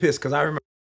pissed because I remember.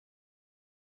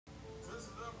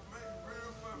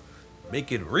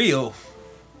 Make it real.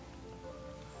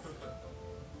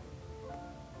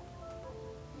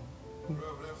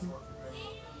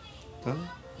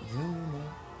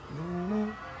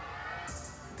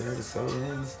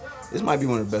 This might be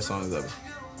one of the best songs ever.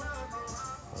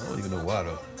 I don't even know why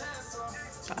though.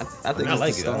 I think I it's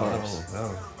like the it. stars. I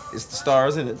don't. It's the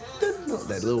stars in it.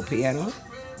 That little piano.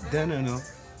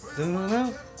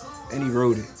 And he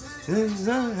wrote it.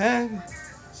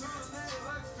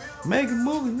 Make a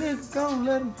movie, nigga, go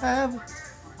let him have it.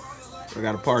 I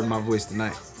gotta pardon my voice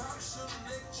tonight.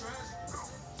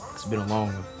 It's been a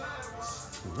long one.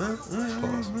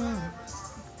 Pause.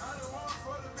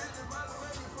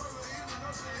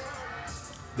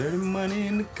 Dirty money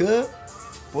in the cup,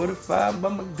 45 by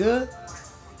my gut.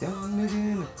 Young nigga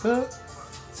in the cup,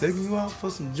 taking you out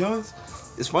for some joints.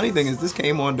 This funny thing is, this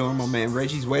came on during my man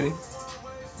Reggie's wedding,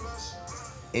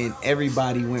 and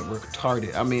everybody went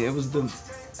retarded. I mean, it was the.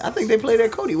 I think they played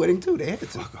at Cody wedding too. They had to.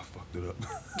 Fuck, I fucked it up.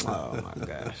 Oh my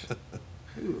gosh.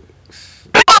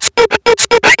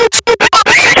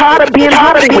 Tired of being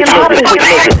hopping with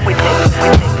niggas.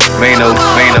 Mano,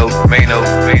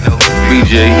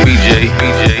 BJ.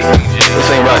 This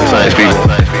ain't rocket science, people.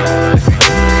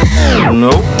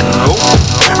 No.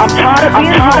 I'm tired of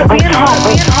being hopping.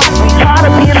 Tired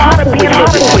of being hopping with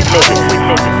niggas.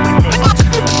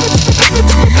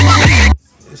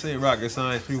 This ain't rocket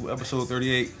science, people. Episode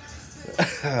 38.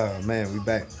 Oh man, we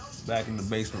back. Back in the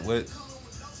basement with it.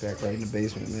 Back right in the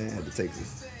basement, man. Had to take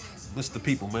this. Listen to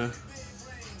people, man.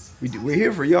 We're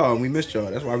here for y'all, and we missed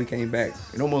y'all. That's why we came back.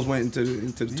 It almost went into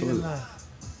the toilet. Nah.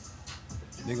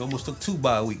 Nigga almost took 2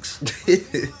 bye weeks.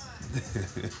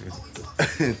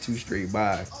 2 straight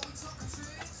buys.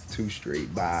 2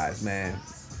 straight buys, man.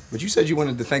 But you said you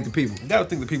wanted to thank the people. You gotta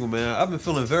thank the people, man. I've been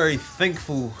feeling very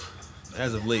thankful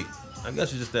as of late. I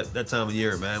guess it's just that time of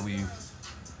year, man.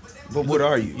 But what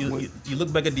are you? You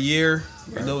look back at the year,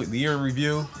 Right. you know, the year in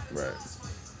review. Right.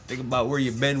 Think about where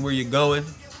you've been, where you're going.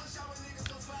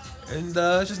 And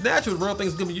it's just natural. Real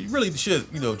things good. You really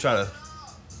should, try to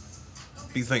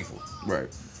be thankful. Right.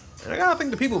 And I gotta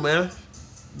thank the people, man,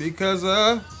 because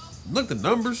look, the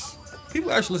numbers.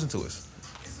 People actually listen to us,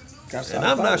 and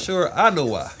I'm not sure I know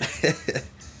why.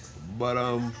 But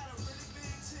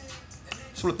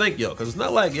just want to thank y'all, because it's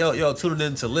not like y'all tuning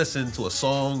in to listen to a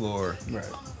song or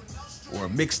a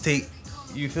mixtape.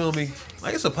 You feel me?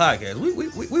 Like, it's a podcast.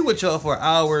 We with y'all for an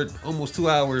hour, almost 2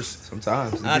 hours.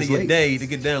 Sometimes out of your day to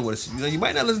get down with us. You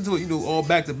might not listen to it, all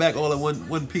back to back, all in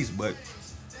one piece, but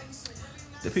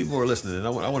the people who are listening, and I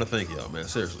want to thank y'all, man.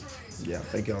 Seriously. Yeah,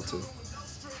 thank y'all too.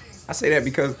 I say that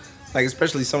because, like,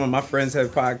 especially some of my friends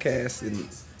have podcasts, and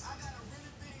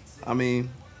I mean,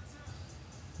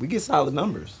 we get solid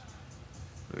numbers.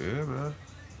 Yeah, man.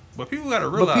 But people gotta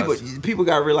realize. But people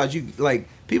gotta realize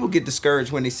people get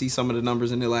discouraged when they see some of the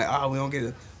numbers and they're like, oh, we don't get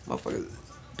a motherfucker.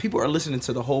 People are listening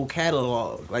to the whole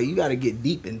catalog. Like, you gotta get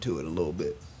deep into it a little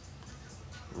bit.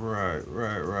 Right.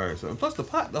 So, and plus the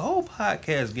whole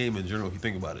podcast game in general, if you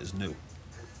think about it, is new.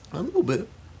 A little bit.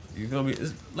 You feel me?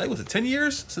 It's like, was it 10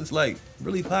 years since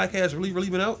really podcasts really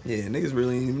been out? Yeah, niggas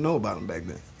really didn't even know about them back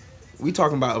then. We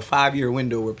talking about a 5-year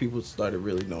window where people started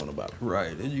really knowing about them.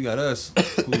 Right. Then you got us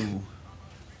who.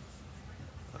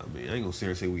 I mean, I ain't gonna sit here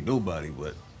and say we nobody,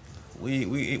 but we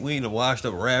ain't a washed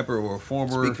up rapper or a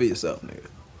former. Speak for yourself, nigga.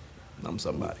 I'm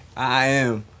somebody. I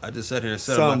am. I just sat here and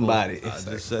said somebody. I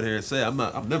just sat here and said I'm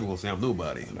never gonna say I'm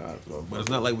nobody. But it's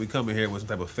not like we come in here with some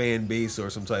type of fan base or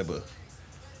some type of.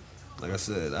 Like I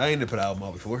said, I ain't never put an album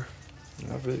out before.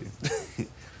 I feel you.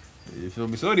 You feel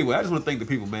me? So anyway, I just want to thank the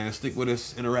people, man. Stick with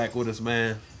us, interact with us,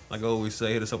 man. Like I always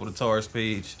say, hit us up on the TARS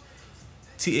page,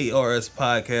 TARS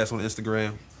Podcast on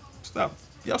Instagram. Stop.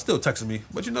 Y'all still texting me,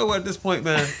 but you know what? At this point,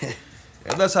 man,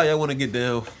 if that's how y'all want to get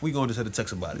down, we gonna just have to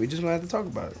text about it. We just gonna have to talk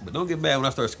about it. But don't get mad when I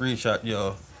start screenshotting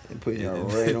y'all and putting y'all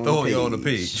and right on throwing the page. y'all on the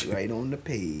page. Right on the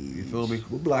page. You feel me?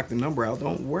 We'll block the number out.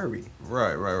 Don't worry.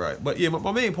 Right. But yeah,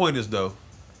 my main point is though,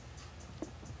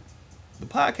 the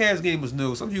podcast game is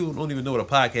new. Some people don't even know what a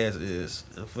podcast is.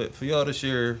 And for y'all to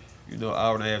share,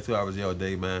 hour and a half, 2 hours of y'all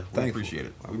day, man, we appreciate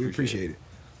it. We appreciate it.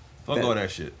 Fuck all that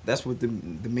shit. That's what the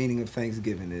meaning of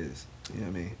Thanksgiving is. You know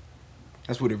what I mean?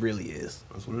 That's what it really is.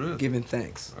 That's what it is. Giving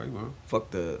thanks. All right, man.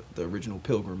 Fuck the original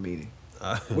Pilgrim meaning.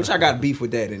 Which I got beef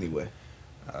with that anyway.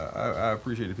 I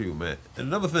appreciate the people, man. And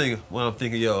another thing, while I'm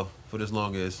thinking y'all for this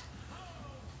long is,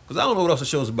 because I don't know what else the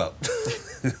show's about.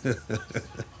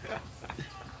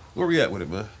 Where we at with it,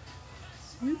 man?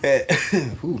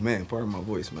 Ooh, man, pardon my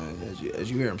voice, man. As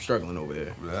you hear, I'm struggling over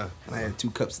there. Yeah. I had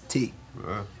 2 cups of tea.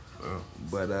 Yeah.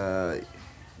 But,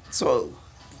 so,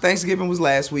 Thanksgiving was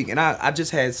last week, and I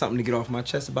just had something to get off my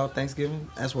chest about Thanksgiving.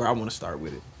 That's where I want to start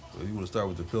with it. You want to start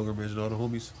with the pilgrimage and all the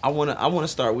homies? I wanna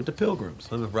start with the Pilgrims.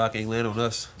 Plymouth Rock ain't land on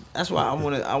us. That's why I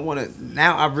wanna.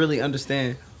 Now I really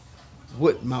understand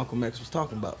what Malcolm X was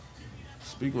talking about.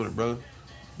 Speak on it, brother.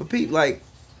 But people like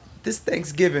this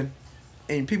Thanksgiving,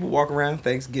 and people walk around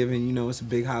Thanksgiving. You know, it's a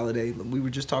big holiday. We were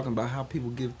just talking about how people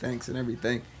give thanks and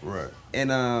everything. Right.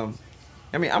 And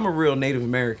I mean, I'm a real Native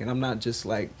American. I'm not just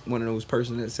like one of those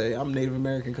persons that say I'm Native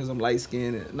American because I'm light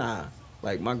skinned. Nah,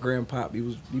 like my grandpa,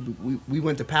 we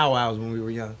went to powwows when we were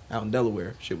young out in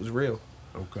Delaware. Shit was real.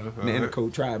 Okay. The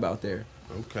Anaco tribe out there.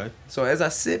 Okay. So as I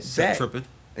sit back, tripping.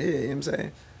 yeah, you know what I'm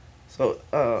saying.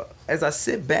 So as I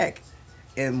sit back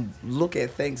and look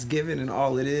at Thanksgiving and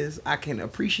all it is, I can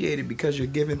appreciate it because you're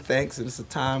giving thanks and it's a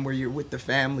time where you're with the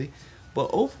family. But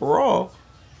overall,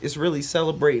 it's really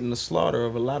celebrating the slaughter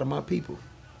of a lot of my people.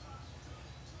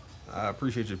 I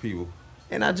appreciate your people.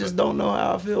 And I just don't know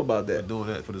how I feel about They're that. doing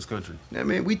that for this country. I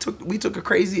mean, we took a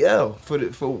crazy L for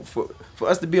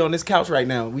us to be on this couch right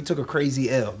now. We took a crazy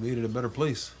L. Made it a better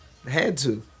place. Had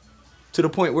to the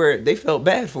point where they felt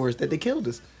bad for us that they killed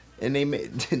us, and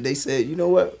they said, you know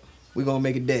what, we're gonna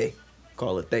make a day,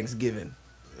 call it Thanksgiving.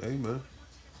 Hey, man.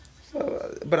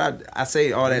 So, but I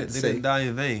say all that to They say, didn't die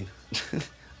in vain.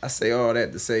 I say all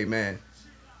that to say, man,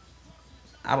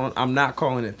 I'm not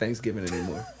calling it Thanksgiving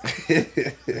anymore.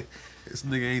 This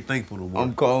nigga ain't thankful no more.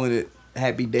 I'm calling it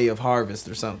Happy Day of Harvest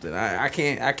or something. I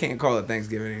can't call it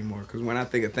Thanksgiving anymore because when I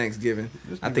think of Thanksgiving,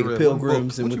 I think of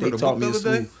Pilgrims and what they taught me in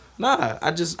school. Nah,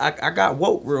 I got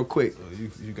woke real quick.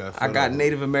 You got I got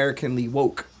Native Americanly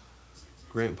woke.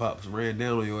 Grandpops ran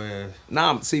down on your ass.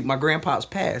 Nah, see, my grandpa's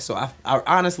passed, so I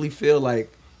honestly feel like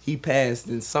he passed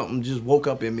and something just woke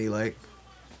up in me, like,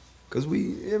 cause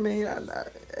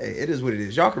it is what it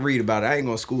is. Y'all can read about it. I ain't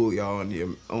gonna school y'all on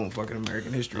your own fucking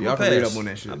American history. Y'all can read up on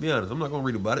that shit. I'll be honest, I'm not gonna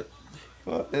read about it.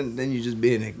 Well, and then you just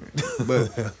being ignorant.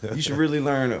 But you should really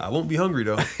learn. I won't be hungry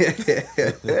though.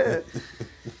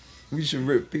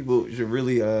 People should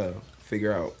really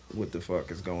figure out what the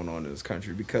fuck is going on in this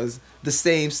country because the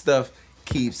same stuff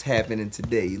keeps happening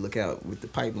today. You look out with the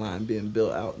pipeline being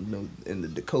built out in the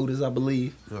Dakotas, I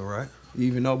believe. All right. You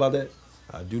even know about that?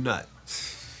 I do not.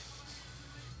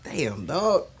 Damn,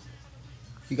 dog.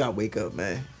 You gotta wake up,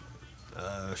 man.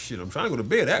 Shit, I'm trying to go to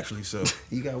bed actually, so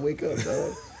You gotta wake up,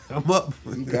 dog. I'm up.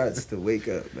 You got to wake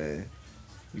up, man.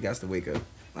 You got to wake up.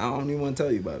 I don't even want to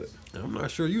tell you about it. I'm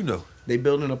not sure you know. They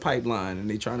building a pipeline and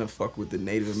they trying to fuck with a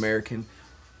Native American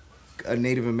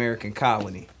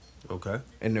colony. Okay.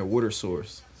 And their water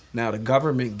source. Now the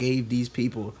government gave these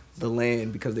people the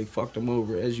land because they fucked them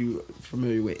over. As you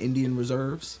familiar with Indian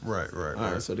reserves? Right. All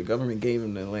right. So the government gave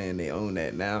them the land. They own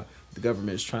that. Now the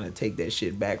government is trying to take that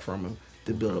shit back from them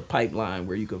to build a pipeline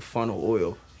where you could funnel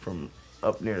oil from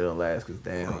up near the Alaska's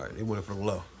down. All right. They went it for the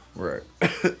low. Right.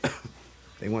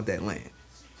 They want that land.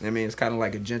 I mean, it's kind of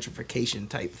like a gentrification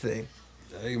type thing.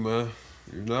 Hey, man.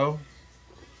 You know?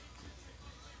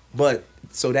 But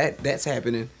so that's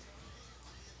happening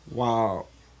while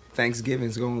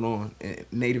Thanksgiving's going on and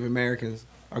Native Americans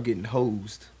are getting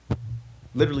hosed.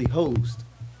 Literally hosed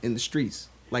in the streets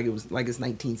like it's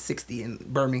 1960 in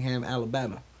Birmingham,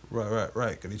 Alabama. Right.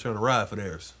 Cause they trying to ride for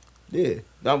theirs. Yeah.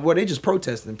 Well, they just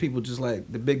protesting. People just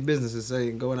like the big businesses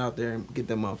saying going out there and get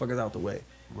them motherfuckers out the way.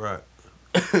 Right.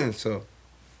 So,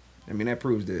 I mean, that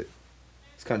proves that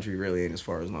this country really ain't as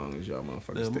far as long as y'all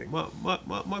motherfuckers think.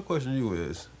 My question to you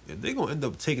is, if they gonna end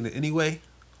up taking it anyway,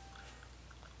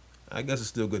 I guess it's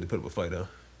still good to put up a fight, huh?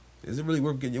 Is it really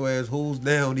worth getting your ass hosed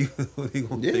down even though they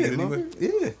gonna take it anyway?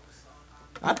 Yeah.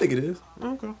 I think it is.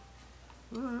 Okay. All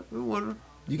right. I'm wondering.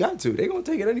 You got to. They gonna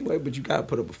take it anyway, but you gotta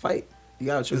put up a fight. You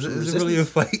gotta show some Is it really a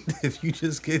fight if you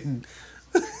just getting?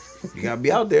 You gotta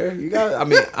be out there. You got. I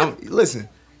mean, listen.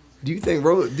 Do you think?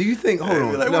 Hold on.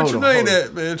 Like, No, where hold on, Tremaine hold on.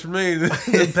 at, man? Tremaine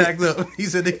packed up. He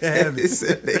said they can have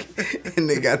it. And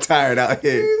they got tired out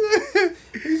here.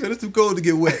 He said it's too cold to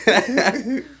get wet.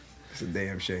 It's a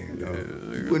damn shame, dog.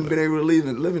 You wouldn't been able to live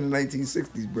in the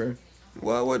 1960s, bro.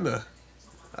 Why wouldn't I?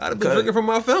 I'd have been drinking from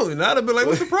my fountain. I'd have been like,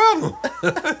 what's the problem?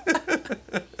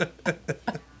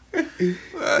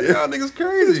 Y'all niggas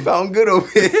crazy. Fountain good over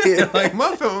here. Like,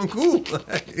 my fountain cool.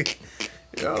 Like,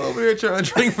 y'all over here trying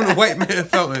to drink from the white man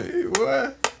fountain.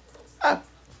 What?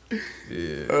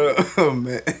 Yeah. Oh,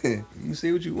 man. You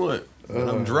say what you want. But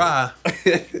I'm dry.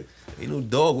 Ain't no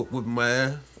dog whipping my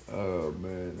ass. Oh,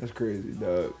 man. That's crazy,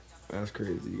 dog. That's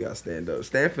crazy. You gotta stand up.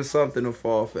 Stand for something or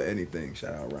fall for anything.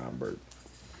 Shout out Ron Burke.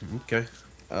 Okay.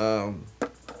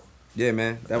 Yeah,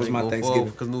 man. That was my Thanksgiving.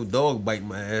 Because no dog biting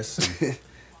my ass and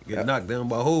get knocked down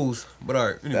by hoes. But all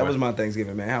right. Anyway. That was my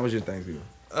Thanksgiving, man. How was your Thanksgiving?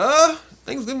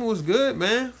 Thanksgiving was good,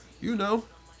 man. You know,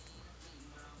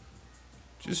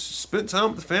 just spent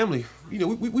time with the family. You know,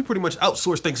 we pretty much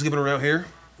outsource Thanksgiving around here.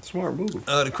 Smart move.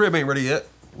 The crib ain't ready yet.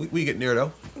 We getting there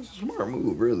though. It's a smart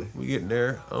move, really. We getting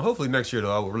there. Hopefully next year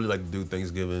though, I would really like to do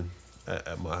Thanksgiving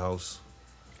at my house.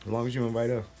 As long as you invite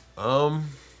us. Yeah.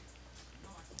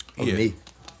 Me.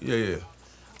 Yeah.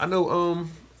 I know.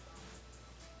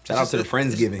 Shout out to the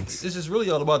Friendsgivings. It's just really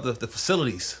all about the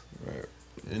facilities. Right.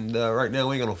 And right now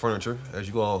we ain't got no furniture, as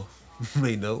you all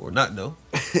may know or not know.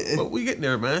 But we getting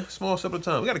there, man. Small step at a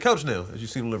time. We got a couch now, as you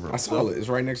see in the living room. I saw it. It's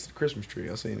right next to the Christmas tree.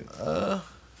 I seen it.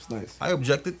 It's nice. I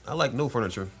objected. I like no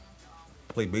furniture.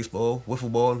 Played baseball,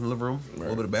 wiffle ball in the living room, a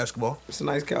little bit of basketball. It's a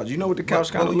nice couch. You know what the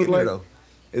couch But kind of we looked getting like?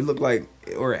 there, It looked like,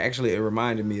 or actually, it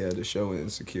reminded me of the show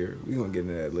Insecure. We gonna get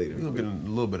into that later. We're gonna get a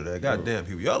little bit of that. God damn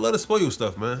people. Y'all let us spoil your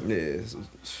stuff, man. Yeah.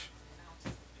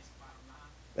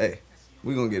 Hey,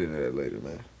 we gonna get into that later,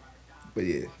 man. But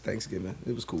yeah, Thanksgiving,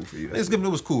 it was cool for you. Thanksgiving, it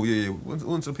was cool. Yeah.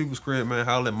 Went to people's crib, man,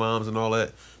 hollering at moms and all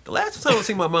that. The last time I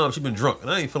seen my mom, she been drunk, and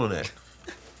I ain't feeling that.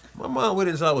 My mom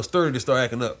waited until I was 30 to start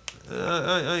acting up.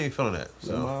 I ain't feeling that.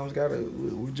 So So mom's gotta,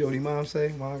 what Jody mom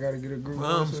say? Mom gotta get a group.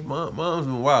 mom's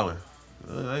been wilding.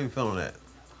 I ain't feeling that.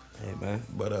 Hey man,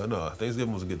 But no,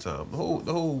 Thanksgiving was a good time. The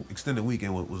whole extended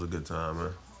weekend was a good time,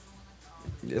 man.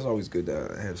 it's always good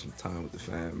to have some time with the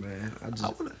fam, man.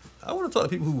 I wanna talk to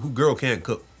people who girl can't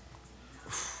cook.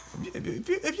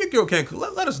 If your girl can't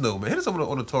cook, let us know, man. Hit us up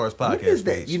on the Taurus podcast What is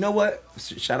that? page. You know what?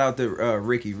 Shout out to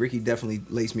Ricky. Ricky definitely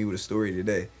laced me with a story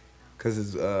today, cause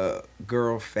his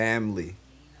girl family,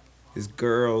 his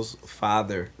girl's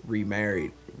father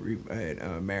remarried,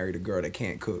 married a girl that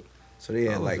can't cook. So they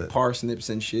had How was like that? parsnips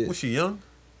and shit. Was she young?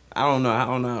 I don't know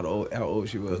how old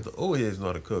she was. Because the old head's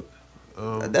not a cook.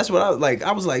 That's what I was like.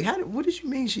 I was like, what did you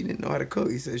mean she didn't know how to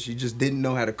cook? He said she just didn't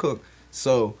know how to cook.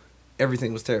 So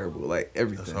everything was terrible. Like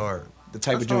everything. That's hard. The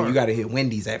type That's of joint hard. you got to hit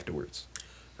Wendy's afterwards.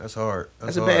 That's hard.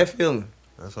 That's hard. a bad feeling.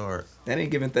 That's hard. That ain't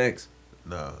giving thanks.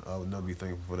 Nah, I would never be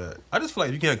thankful for that. I just feel like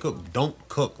if you can't cook, don't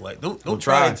cook. Like don't Don't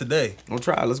try try. it today. Don't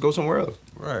try. Let's go somewhere else.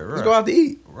 Right. Let's go out to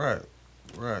eat. Right.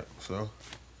 So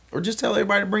Or just tell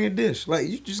everybody to bring a dish. Like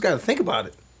you just got to think about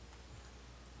it.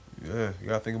 yeah, you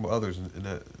gotta think about others in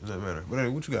that manner. But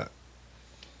anyway, what you got?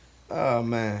 Oh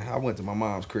man, I went to my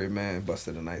mom's crib, man.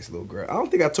 Busted a nice little girl. I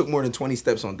don't think I took more than 20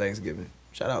 steps on Thanksgiving.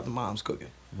 Shout out to mom's cooking.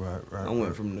 Right. I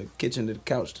went from the kitchen to the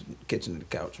couch to the kitchen to the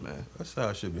couch, man. That's how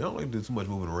it should be. I don't like to do too much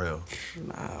moving around.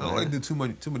 Nah, I don't man. like to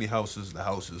do too many houses. The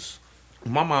houses.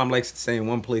 My mom likes to stay in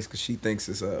one place because she thinks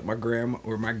it's my grandma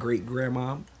or my great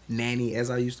grandma, nanny as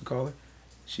I used to call her.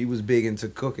 She was big into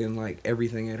cooking like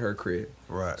everything at her crib.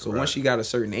 Right. So once she got a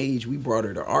certain age, we brought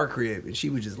her to our crib and she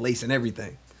was just lacing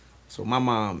everything. So my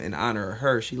mom, in honor of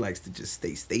her, she likes to just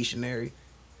stay stationary.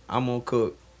 I'm gonna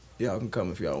cook. Y'all can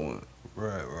come if y'all want.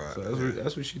 Right. So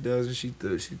that's what she does. And she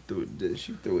threw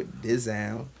it this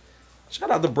down.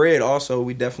 Shout out to Bread also.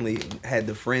 We definitely had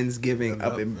the Friendsgiving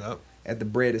up at the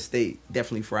Bread Estate.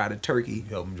 Definitely fried a turkey.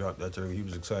 Help him drop that turkey. He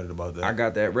was excited about that. I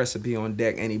got that recipe on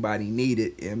deck. Anybody need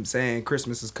it? You know what I'm saying?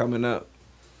 Christmas is coming up.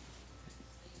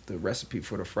 The recipe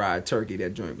for the fried turkey,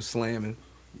 that joint was slamming.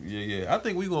 Yeah. I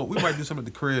think we might do something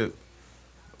at the crib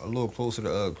a little closer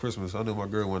to Christmas. I know my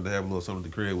girl wanted to have a little something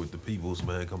at the crib with the peoples,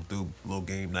 man. Come through, a little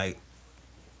game night,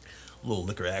 a little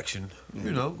liquor action.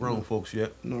 You know, grown folks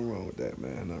yet. Nothing wrong with that,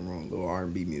 man. Nothing wrong. A little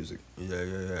R&B music.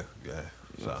 Yeah.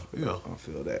 So, you know. I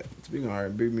feel that. Speaking of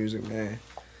R&B music, man,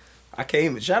 I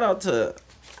came. Shout out to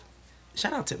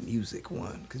music,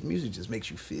 one, because music just makes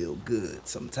you feel good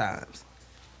sometimes.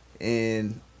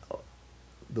 And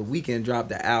The Weeknd dropped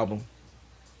the album.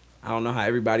 I don't know how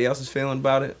everybody else is feeling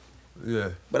about it, Yeah.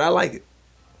 but I like it.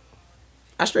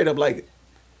 I straight up like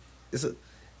it.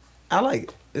 I like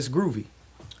it. It's groovy.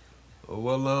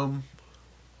 Well,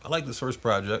 I like this first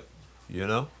project, you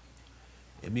know?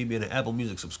 And me being an Apple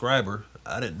Music subscriber,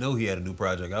 I didn't know he had a new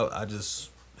project out. I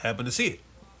just happened to see it.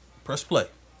 Press play.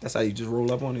 That's how you just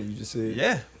roll up on it. You just say,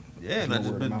 Yeah.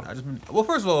 And well,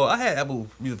 first of all, I had Apple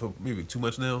Music for maybe 2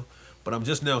 months now, but I'm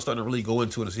just now starting to really go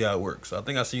into it and see how it works. So I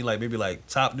think I seen maybe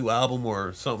top new album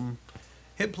or something.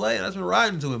 Hit play, and I've been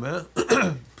riding to it,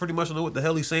 man. Pretty much don't know what the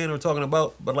hell he's saying or talking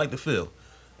about, but I like the feel.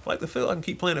 If I like the feel, I can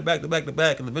keep playing it back to back to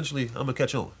back, and eventually I'm gonna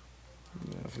catch on.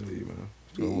 Yeah, I feel you, man.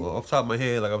 So off the top of my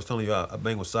head, like I was telling you, I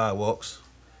bang with Sidewalks.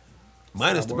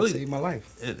 Minus the really, saved my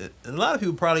life. and a lot of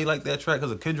people probably like that track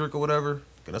because of Kendrick or whatever.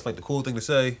 'Cause that's like the cool thing to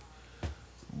say.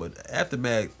 But after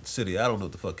Mad City, I don't know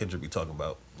what the fuck Kendrick be talking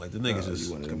about. Like the niggas you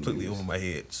just one of them completely niggas. over my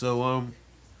head. So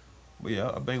but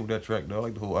yeah, I bang with that track though. I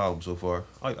like the whole album so far.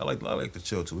 I like to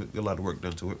chill to it. Get a lot of work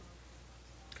done to it.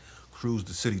 Cruise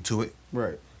the city to it.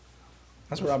 Right.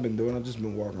 That's what I've been doing. I've just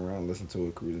been walking around, listening to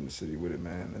it, cruising the city with it,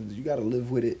 man. And you got to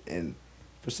live with it. And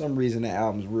for some reason, that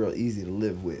album's real easy to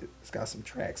live with. It's got some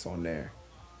tracks on there.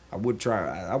 I would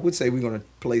say we're gonna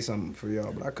play something for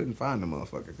y'all, but I couldn't find the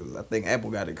motherfucker because I think Apple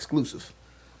got it exclusive.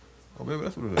 Oh, maybe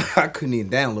that's what it is. I couldn't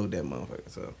even download that motherfucker.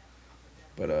 So,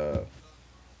 but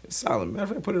it's solid. Matter of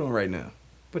fact, put it on right now.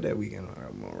 Put that Weekend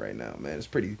album on right now, man. It's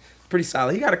pretty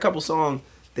solid. He got a couple songs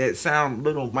that sound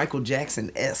little Michael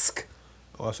Jackson-esque.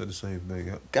 Oh, I said the same thing.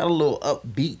 Yep. Got a little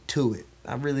upbeat to it.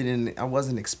 I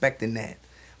wasn't expecting that,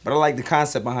 but I like the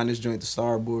concept behind this joint. The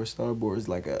Starboard. Starboard is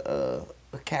like a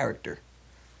character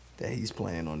that he's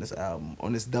playing on this album,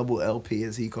 on this double LP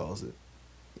as he calls it.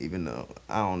 Even though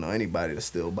I don't know anybody that's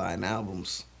still buying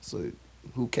albums, so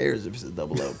who cares if it's a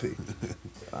double LP?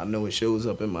 I know it shows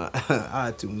up in my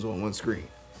iTunes on one screen.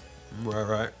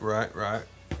 Right. But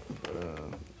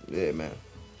yeah, man.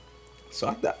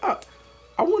 So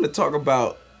I want to talk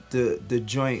about the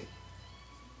joint,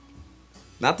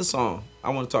 not the song.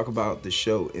 I want to talk about the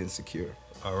show Insecure.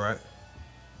 All right.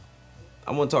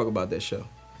 I want to talk about that show.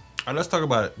 All right, let's talk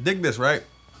about it. Dig this, right?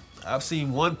 I've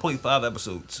seen 1.5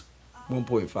 episodes.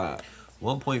 1.5.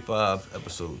 1.5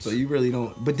 episodes. So you really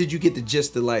don't. But did you get the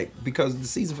gist of because the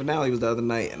season finale was the other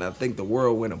night, and I think the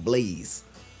world went ablaze.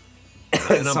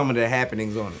 Some of the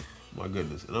happenings on it. My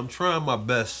goodness, and I'm trying my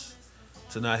best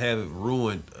to not have it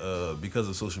ruined because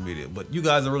of social media. But you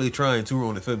guys are really trying to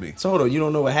ruin it for me. So hold on, you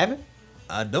don't know what happened?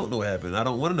 I don't know what happened. I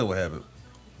don't want to know what happened.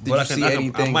 Did you see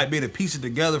anything? I might be able to piece it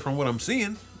together from what I'm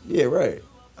seeing. Yeah, right.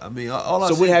 I mean, all I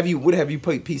so see, what have you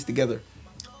pieced together?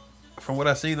 From what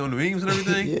I've seen on the memes and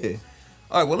everything? Yeah.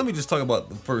 All right, well, let me just talk about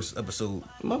the first episode.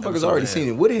 Motherfuckers already seen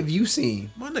it. What have you seen?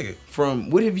 My nigga. Tell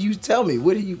me,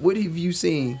 what have you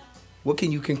seen? What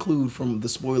can you conclude from the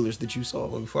spoilers that you saw?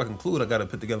 Well, before I conclude, I got to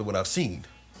put together what I've seen.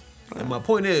 And my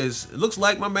point is, it looks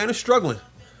like my man is struggling.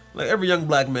 Like every young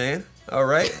black man, all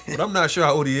right? But I'm not sure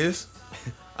how old he is.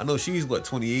 I know she's,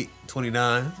 28,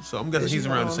 29, so I'm guessing he's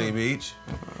around the same age.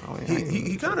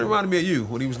 He kind of reminded me of you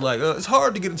when he was like, it's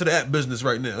hard to get into the app business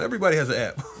right now. Everybody has an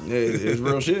app. Yeah, it's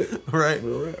real shit. Right?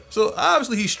 Real rap. So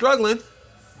obviously he's struggling,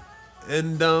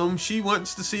 and she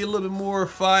wants to see a little bit more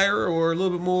fire or a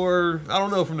little bit more, I don't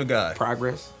know, from the guy.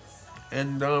 Progress.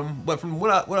 And but from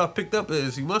what I picked up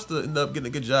is he must have ended up getting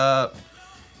a good job.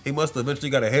 He must have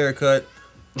eventually got a haircut.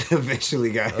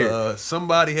 Eventually got here.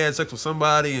 Somebody had sex with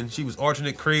somebody and she was arching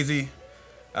it crazy.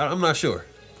 I'm not sure.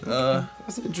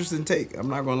 That's an interesting take. I'm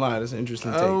not gonna lie, that's an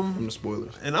interesting take from the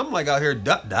spoilers. And I'm like out here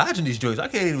dodging these joints. I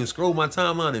can't even scroll my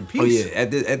timeline in peace. Oh yeah, at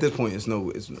this point,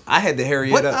 I had to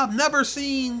hurry it up. I've never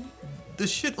seen the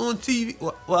shit on TV.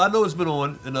 Well, I know it's been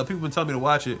on, and people been telling me to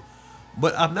watch it,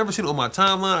 but I've never seen it on my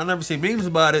timeline. I've never seen memes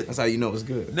about it. That's how you know it's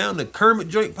good. Now the Kermit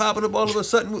joint popping up all of a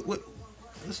sudden.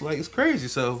 It's crazy.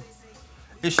 So.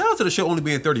 And shout out to the show only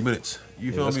being 30 minutes.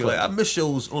 You feel me? Clutch. Like I miss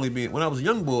shows only being. When I was a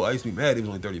young boy, I used to be mad it was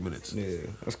only 30 minutes. Yeah,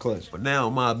 that's clutch. But now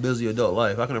in my busy adult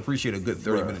life, I can appreciate a good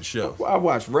 30-minute show. I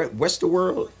watched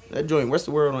Westworld. That joint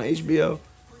Westworld on HBO.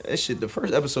 That shit. The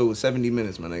first episode was 70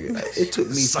 minutes, my nigga. It took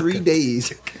me 3 days.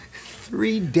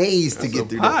 3 days to get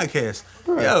through that podcast.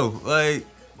 Bruh. Yo, like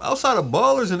outside of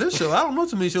Ballers and this show, I don't know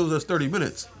too many shows that's 30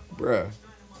 minutes. Bruh.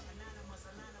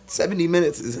 70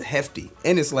 minutes is hefty.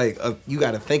 And it's like, you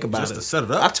got to think about Just it. to set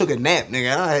it up. I took a nap,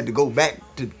 nigga. I had to go back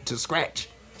to scratch.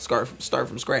 Start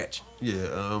from scratch.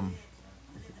 Yeah,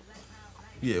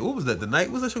 what was that?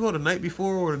 Was that show called The Night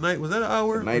Before or The Night? Was that an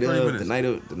hour? The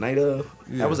night of.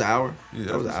 Yeah. That was an hour. Yeah,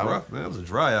 that was an hour. rough, man. That was a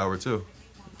dry hour too.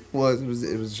 It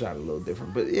was shot a little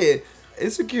different. But yeah,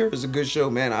 Insecure is a good show,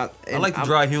 man. I like the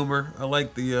dry humor. I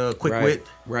like the quick wit.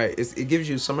 Right. It gives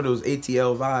you some of those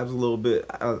ATL vibes a little bit.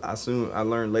 I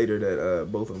learned later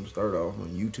that both of them started off on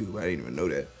YouTube. I didn't even know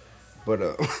that. But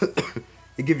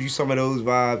it gives you some of those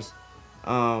vibes.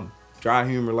 Dry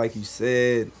humor, like you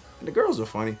said. And the girls are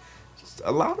funny.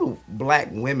 A lot of black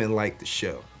women like the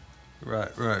show. Right.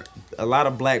 A lot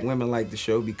of black women like the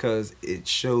show because it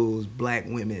shows black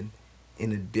women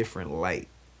in a different light.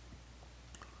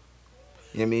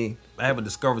 You know what I mean? I haven't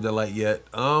discovered that light yet.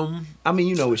 I mean,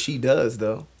 you know what she does,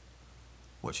 though.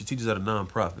 What, she teaches at a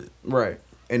nonprofit. Right.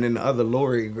 And then the other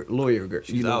lawyer girl.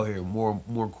 She's out here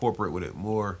more corporate with it,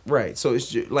 more right. So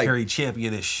it's just like Harry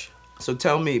Champion-ish. So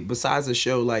tell me, besides a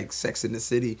show like Sex and the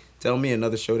City, tell me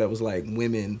another show that was like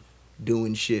women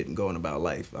doing shit and going about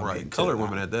life. Right. Colored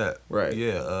women at that. Right.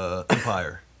 Yeah.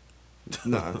 Empire.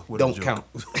 Nah, What a don't joke.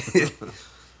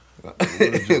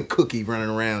 count. Cookie running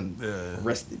around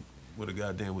arrested. With a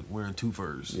goddamn wearing two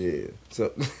furs. Yeah.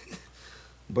 So,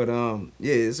 but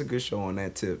yeah, it's a good show on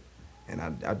that tip, and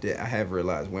I have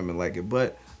realized women like it,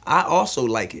 but I also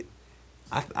like it.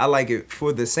 I like it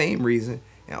for the same reason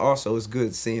And also, it's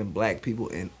good seeing black people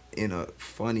in a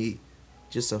funny,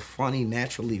 just a funny,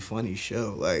 naturally funny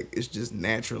show. Like, it's just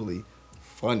naturally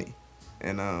funny.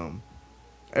 And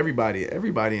everybody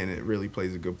in it really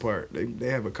plays a good part. They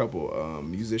have a couple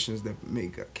musicians that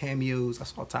make cameos. I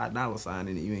saw Ty Dolla $ign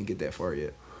in it. You ain't get that far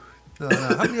yet. No.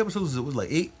 How many episodes was it? Was it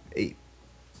like 8? 8.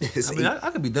 I mean, I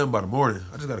could be done by the morning.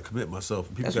 I just got to commit myself.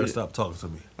 People That's got to what it- stop talking to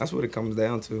me. That's what it comes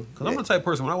down to. Because I'm the type of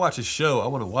person, when I watch a show, I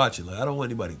want to watch it. Like, I don't want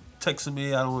anybody texting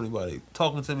me. I don't want anybody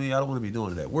talking to me. I don't want to be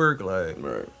doing it at work. Like,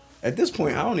 Right. At this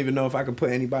point, I don't even know if I can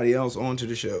put anybody else onto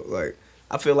the show. Like,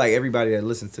 I feel like everybody that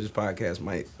listens to this podcast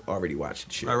might already watch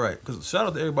the shit. all right. Because shout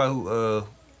out to everybody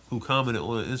who commented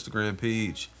on the Instagram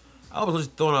page. I was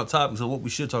just throwing out topics on what we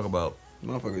should talk about.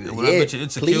 Motherfucker. And when I mention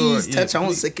Insecure, please yeah, touch on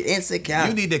please- Insecure.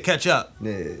 You need to catch up.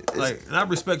 Yeah, it's- Like, and I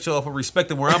respect y'all for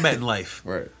respecting where I'm at in life.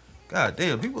 right. God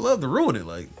damn, people love to ruin it.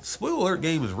 Like, spoiler alert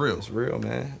game is real. It's real,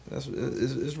 man.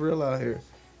 It's real out here.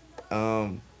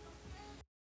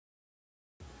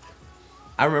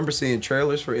 I remember seeing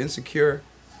trailers for Insecure,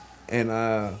 and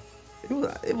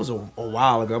it was a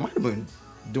while ago. It might have been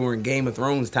during Game of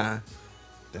Thrones time.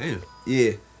 Damn.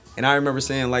 Yeah. And I remember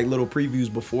seeing like little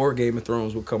previews before Game of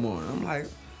Thrones would come on. I'm like,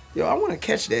 yo, I want to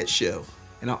catch that show.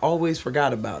 And I always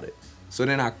forgot about it. So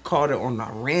then I caught it on a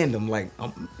random, like,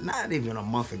 not even a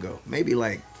month ago. Maybe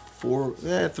like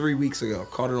 3 weeks ago.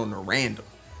 Caught it on a random.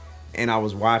 And I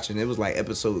was watching. It was like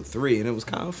episode 3, and it was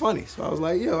kind of funny. So I was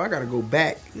like, yo, I got to go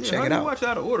back, Yeah, check how it do you out. watch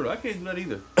out of order? I can't do that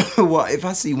either. Well, if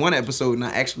I see one episode and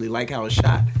I actually like how it's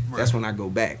shot, that's when I go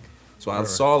back. So I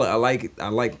saw it. I like it. I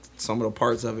liked some of the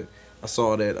parts of it. I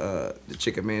saw that the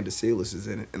chick Amanda Sealis is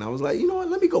in it, and I was like, you know what?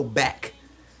 Let me go back.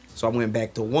 So I went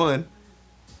back to 1,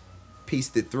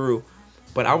 pieced it through,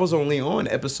 but I was only on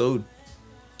episode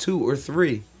 2 or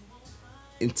 3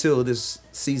 until this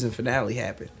season finale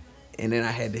happened, and then I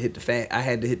had to hit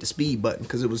the speed button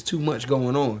because it was too much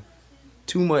going on,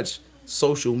 too much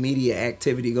social media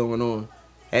activity going on.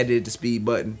 Had to hit the speed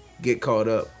button, get caught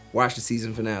up, watch the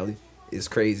season finale. It's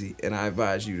crazy, and I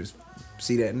advise you to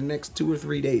see that in the next 2 or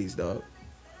 3 days, dog.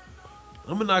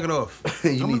 I'm gonna knock it off.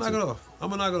 You I'm gonna need knock to. it off. I'm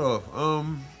gonna knock it off.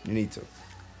 You need to.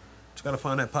 Just gotta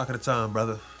find that pocket of time,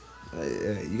 brother.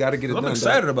 You got to get it I'm done.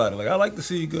 excited dog. about it. Like, I like to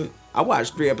see you good. I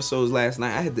watched 3 episodes last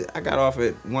night. I got off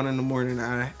at 1 in the morning.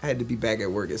 I had to be back at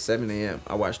work at 7 a.m.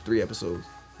 I watched 3 episodes.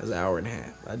 That's an hour and a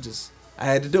half. I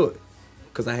had to do it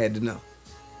because I had to know.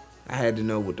 I had to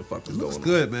know what the fuck was It looks going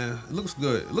good, man. It looks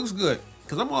good. It looks good.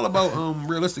 Cause I'm all about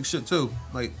realistic shit too.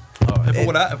 Like, Oh, and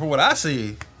and- from what I see,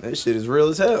 on. That shit is real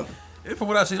as hell. and from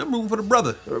what I see, I'm rooting for the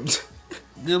brother. You know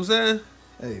what I'm saying?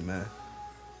 Hey, man.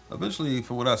 Eventually,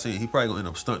 from what I see, he probably gonna end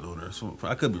up stunting on her. So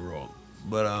I could be wrong,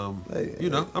 but Hey, you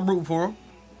know, I'm rooting for him.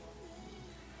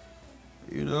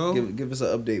 You know, Give us an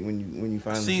update when you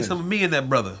finally seen finish. some of me and that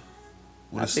brother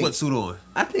with I a think- sweatsuit on.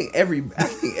 I think every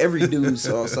dude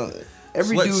saw something.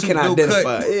 Every Sweatsuit, dude can no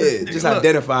identify. cut. Yeah, just Look.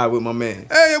 identify with my man.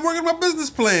 Hey, I'm working on my business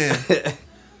plan.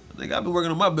 Nigga, I've been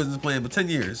working on my business plan for 10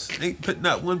 years. Ain't put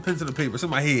not one pen to the paper. It's in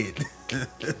my head.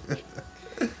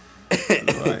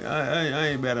 I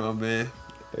ain't mad at my man.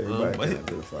 Everybody but can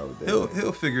identify with that.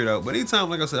 He'll figure it out. But anytime,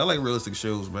 like I said, I like realistic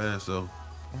shows, man. So,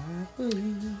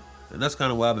 and that's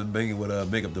kind of why I've been banging with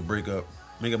Make Up and Break Up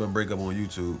on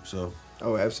YouTube. So,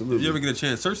 Oh, if absolutely. you ever get a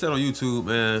chance, search that on YouTube,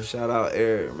 man. Shout out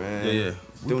Eric, man. Yeah.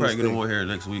 We Doing probably his get him thing. on here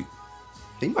next week.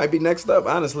 He might be next up,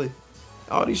 honestly.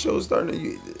 All these shows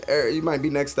starting. Eric, you might be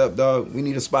next up, dog. We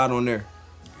need a spot on there.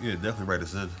 Yeah, definitely write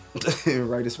us in.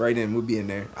 Write us right in. We'll be in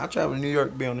there. I'll travel to New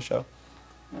York to be on the show.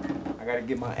 I gotta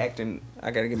get my acting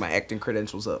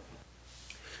credentials up.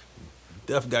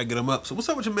 Definitely gotta get him up. So what's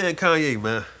up with your man Kanye,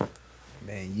 man?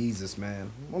 Man, Yeezus,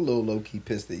 man. I'm a little low key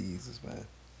pissed at Yeezus, man.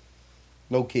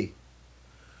 Low key.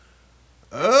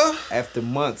 After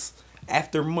months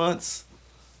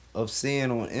of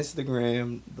seeing on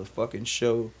Instagram the fucking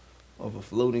show of a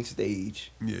floating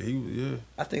stage. Yeah.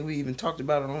 I think we even talked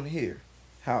about it on here.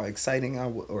 How excited I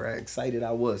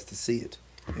was to see it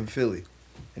in Philly.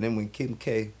 And then when Kim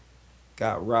K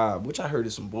got robbed, which I heard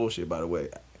is some bullshit, by the way.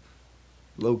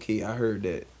 Low key, I heard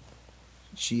that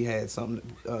she had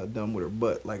something done with her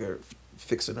butt, like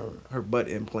fixing her butt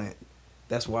implant.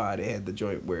 That's why they had the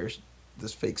joint where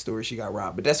this fake story she got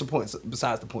robbed. But that's the point.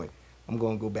 Besides the point, I'm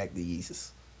gonna go back to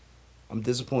Yeezus. I'm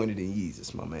disappointed in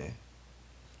Yeezus, my man,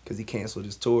 because he canceled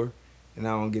his tour, and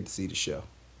I don't get to see the show.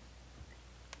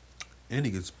 And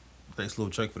he gets a nice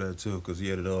little check for that too, because he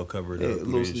had it all covered Yeah, up through the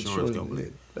Lewis insurance Detroit, company.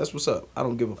 yeah. That's what's up. I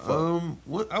don't give a fuck.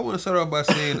 What I want to start off by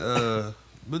saying,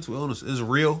 mental illness is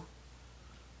real.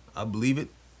 I believe it.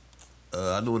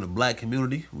 I know in the black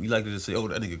community, we like to just say, "Oh,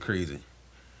 that nigga crazy,"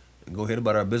 and go ahead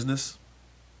about our business.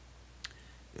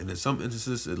 And in some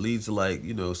instances, it leads to like,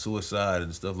 you know, suicide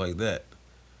and stuff like that.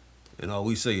 And all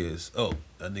we say is, oh,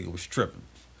 that nigga was tripping.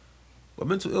 But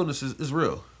mental illness is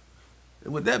real.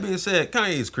 And with that being said,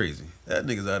 Kanye is crazy. That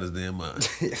nigga's out of his damn mind.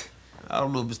 I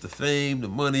don't know if it's the fame, the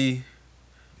money.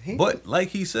 But like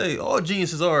he say, all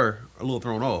geniuses are a little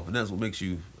thrown off. And that's what makes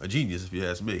you a genius, if you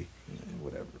ask me.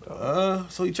 Whatever,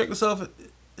 dog. So he checked himself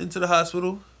into the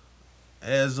hospital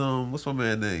as, what's my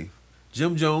man's name?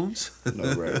 Jim Jones.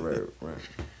 No, right.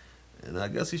 And I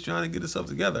guess he's trying to get himself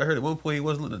together. I heard at one point he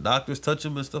wasn't letting the doctors touch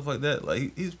him and stuff like that.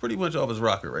 Like, he's pretty much off his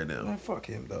rocker right now. Man, fuck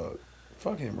him, dog.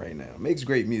 Fuck him right now. Makes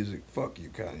great music. Fuck you,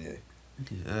 Kanye.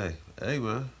 Hey,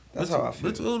 man. That's how I feel.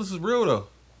 Mental illness is real, though.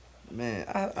 Man,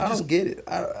 I don't get it.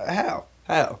 How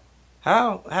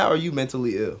are you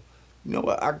mentally ill? You know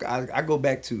what? I go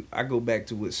back to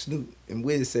what Snoop and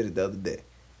Wiz said it the other day.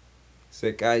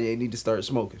 Said Kanye need to start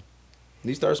smoking.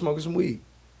 Need to start smoking some weed.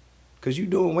 Cause you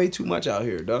doing way too much out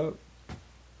here, dog.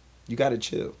 You gotta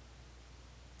chill.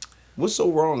 What's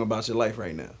so wrong about your life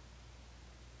right now?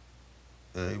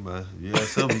 Hey, man. Yeah,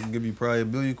 something can give you probably a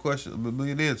million questions, a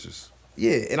million answers.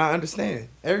 Yeah, and I understand.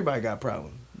 Everybody got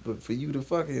problems. But for you to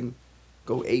fucking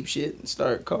go ape shit and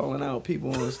start calling out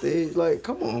people on stage, like,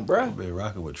 come on, bruh. I've been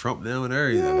rocking with Trump now and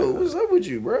everything. Yo, what's up with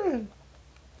you, bruh?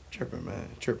 Tripping, man.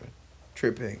 Tripping.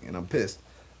 And I'm pissed.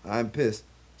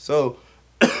 So,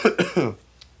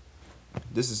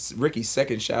 this is Ricky's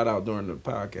second shout out during the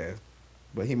podcast.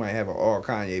 But he might have an all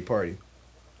Kanye party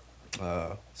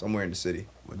somewhere in the city.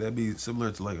 Would that be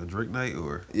similar to like a Drake night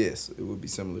or? Yes, it would be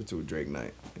similar to a Drake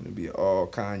night. And it'd be all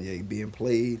Kanye being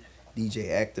played.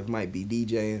 DJ Active might be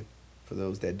DJing for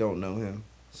those that don't know him.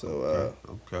 So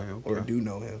okay. Or do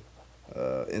know him.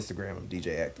 Instagram him,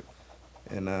 DJ Active.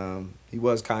 And he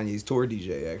was Kanye's tour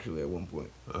DJ actually at one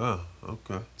point. Oh,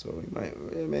 okay. So he might,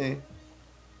 yeah, man.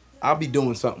 I'll be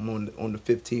doing something on the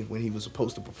 15th when he was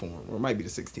supposed to perform. Or it might be the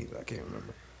 16th, I can't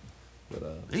remember. But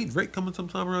ain't Drake coming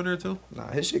sometime around there too? Nah,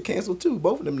 his shit canceled too.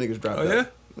 Both of them niggas dropped out. Oh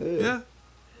yeah?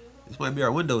 This might be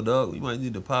our window, dog. We might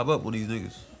need to pop up one of these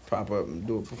niggas. Pop up and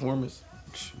do a performance.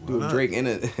 Why Do a not? Drake in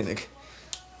it.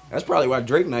 That's probably why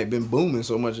Drake night been booming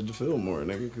so much at the Fillmore,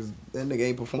 nigga, because that nigga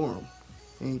ain't perform.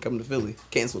 He ain't come to Philly.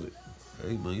 Canceled it.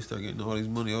 Hey man, you start getting all these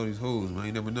money, all these hoes, man.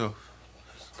 You never know.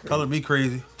 Calling me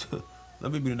crazy.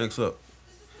 Let me be the next up.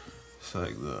 It's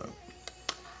like, all right,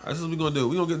 this is what we gonna do.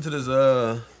 We gonna get into this.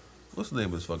 What's the name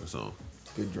of this fucking song?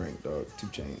 Good drink, dog. 2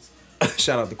 Chainz.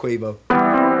 Shout out to Quavo.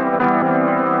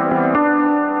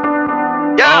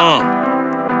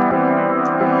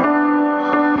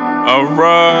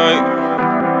 Alright.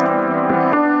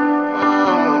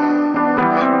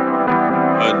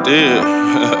 I did.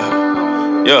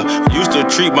 Yeah, used to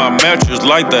treat my mattress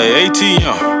like the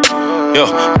ATM.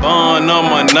 Yeah, bun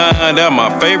number 9, that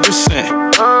my favorite scent.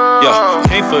 Yeah,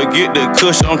 can't forget the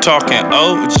kush, I'm talking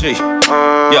OG.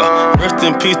 Yeah, rest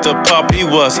in peace to Pop, he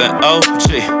was an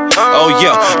OG. Oh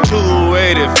yeah,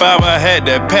 285, I had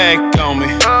that pack on me.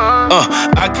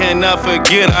 I cannot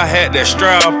forget I had that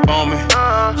strap on me.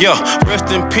 Yeah,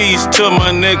 rest in peace to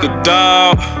my nigga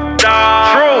dog.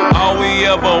 All we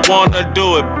ever wanna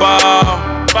do is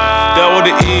ball. That was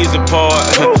the easy part.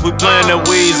 We playing that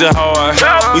Weezy hard.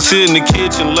 We sit in the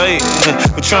kitchen late.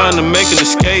 We trying to make an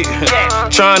escape.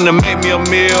 Trying to make me a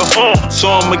meal. So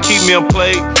I'ma keep me a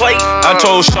plate. I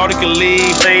told Shawty could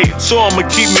leave. So I'ma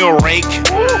keep me a rake.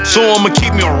 So I'ma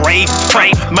keep me a rake.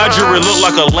 My jewelry look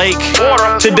like a lake.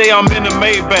 Today I'm in the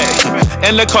Maybach.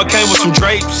 And the car came with some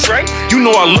drapes. You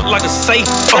know I look like a safe.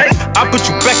 I put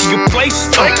you back in your place.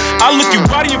 I look you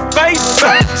right in your face.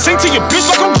 Sing to your bitch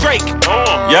like I'm Drake.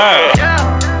 Yeah.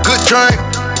 Good drink,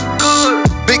 good.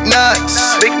 Big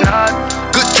nuts,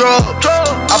 good drugs.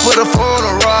 I put a foot on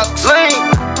the rocks.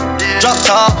 Drop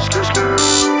top,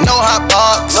 no hot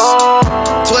box.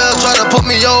 12 try to put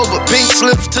me over, pink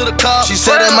slips to the cop. She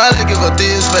said that my nigga got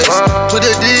this face. Put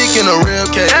a dick in a real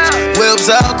cage. Whips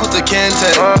out with the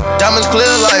Kente. Diamonds clear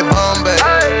like Bombay.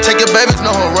 Take your babies, no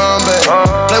Harambe.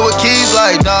 Play with keys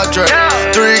like Dr.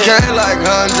 3K like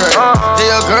 100. Yeah,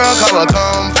 your girl call her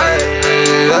Comfy.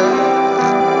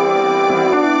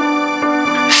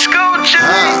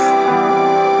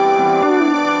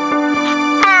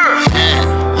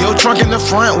 Your trunk in the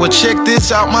front, well check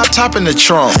this out, my top in the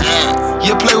trunk.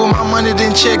 You play with my money,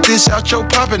 then check this out, your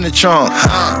pop in the trunk.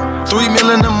 3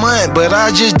 million a month, but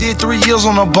I just did 3 years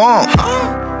on a bump.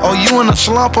 Oh, you in a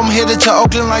slump, I'm headed to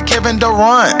Oakland like Kevin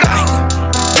Durant.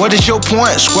 What is your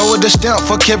point? Square with the stamp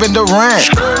for Kevin Durant.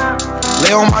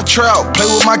 Lay on my trout, play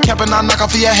with my cap and I knock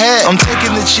off of your hat. I'm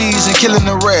taking the cheese and killing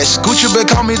the rest. Gucci been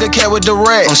call me the cat with the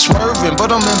rat. I'm swerving,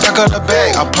 but I'm in back of the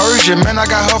bag. I'm Persian, man, I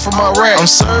got her from Iraq. I'm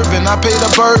serving, I paid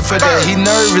a bird for that. He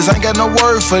nervous, ain't got no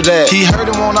word for that. He heard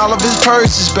him want all of his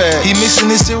purses back. He mixing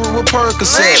his cereal with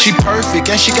Percocet. She perfect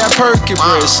and she got perky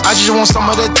breasts. I just want some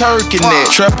of that turkey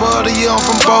neck. Trapper of the year, I'm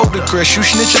from Boulder Crest. You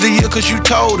snitch of the year cause you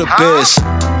told the best.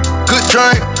 Good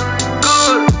drink,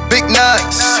 good. Big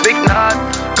nuts, big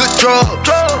nuts. Good drugs,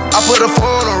 I put a 4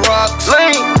 on the rocks.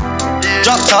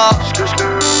 Drop top,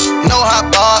 no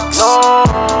hot box.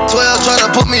 12 try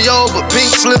to put me over, pink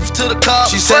slips to the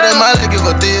cop. She said that might give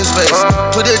her this face.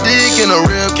 Put a dick in a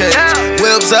real cage.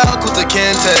 Webs out, Kuta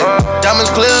Kente.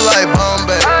 Diamonds clear like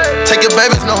Bombay. Take your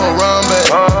babies, no Harambe.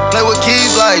 Play with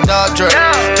keys like Dr.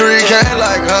 3K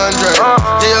like Andre.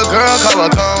 Yeah, your girl call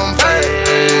her Comfy.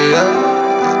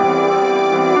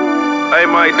 Hey,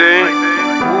 Mike Dean.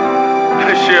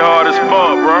 This shit hard as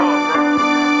fuck, bro.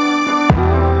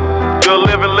 You're a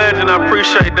living legend, I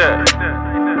appreciate that.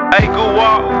 Hey,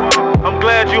 Guwap, I'm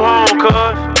glad you home,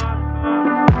 cuz.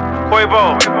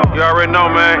 Quavo, you already know,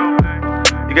 man.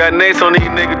 You got Nates on these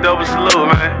niggas, double salute,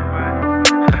 man.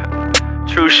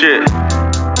 True shit.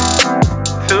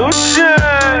 Touche.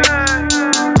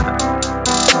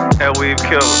 That weave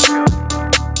killer.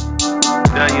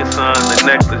 Done your son, the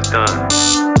necklace done.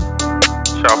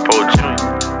 Sharpo Jr.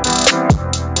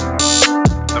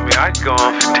 I mean, I can go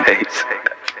on for days.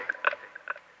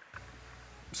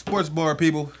 Sports bar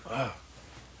people.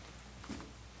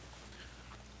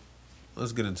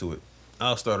 Let's get into it.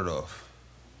 I'll start it off.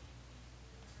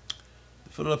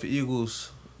 The Philadelphia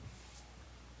Eagles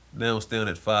now stand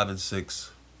at 5-6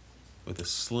 with a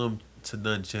slim to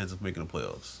none chance of making the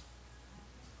playoffs.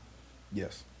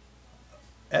 Yes.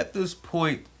 At this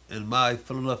point in my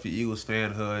Philadelphia Eagles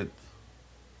fanhood,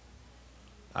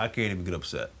 I can't even get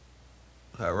upset.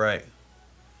 All right.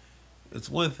 It's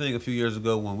one thing a few years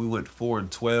ago when we went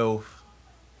 4-12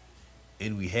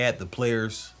 and we had the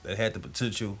players that had the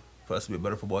potential for us to be a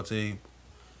better football team.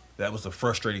 That was a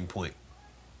frustrating point.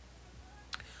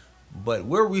 But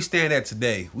where we stand at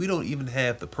today, we don't even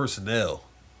have the personnel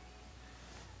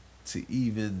to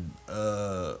even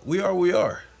we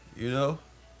are, you know?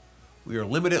 We are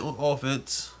limited on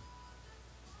offense,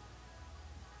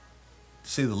 to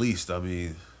say the least. I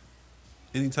mean,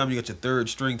 anytime you got your third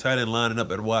string tight end lining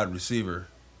up at wide receiver,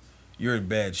 you're in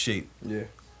bad shape. Yeah.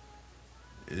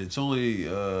 And it's only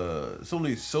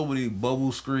so many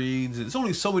bubble screens. It's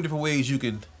only so many different ways you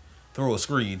can throw a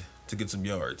screen to get some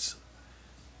yards.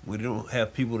 We don't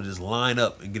have people to just line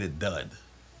up and get it done.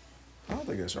 I don't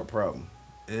think that's our problem.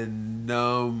 And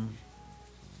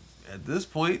at this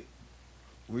point,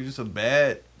 we're just a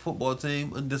bad football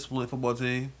team, undisciplined football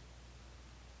team,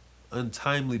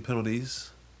 untimely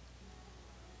penalties.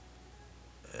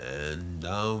 And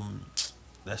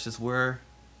that's just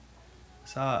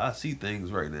that's how I see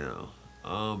things right now.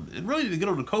 And really to get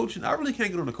on the coaching, I really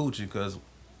can't get on the coaching because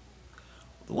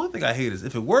the one thing I hate is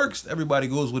if it works, everybody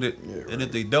goes with it. Yeah, right. And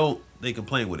if they don't, they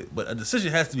complain with it. But a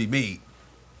decision has to be made.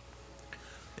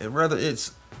 And whether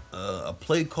it's a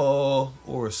play call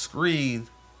or a screen,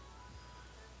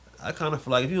 I kind of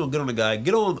feel like if you don't get on the guy,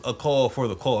 get on a call for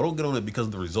the call. Don't get on it because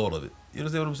of the result of it. You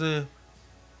understand what I'm saying?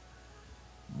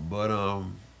 But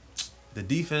the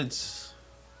defense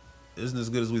isn't as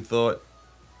good as we thought.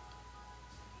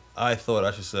 I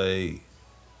should say.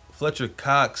 Fletcher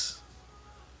Cox,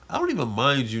 I don't even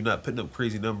mind you not putting up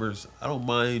crazy numbers. I don't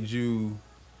mind you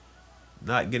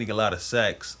not getting a lot of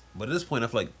sacks. But at this point, I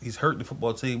feel like he's hurting the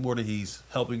football team more than he's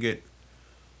helping it.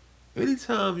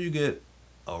 Anytime you get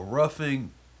a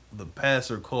roughing the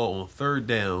passer call on third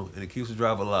down and it keeps the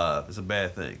drive alive, it's a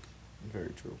bad thing.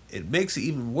 Very true. It makes it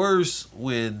even worse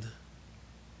when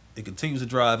it continues to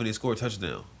drive and they score a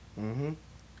touchdown. Mm-hmm.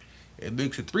 It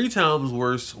makes it 3 times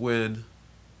worse when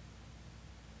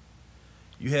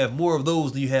you have more of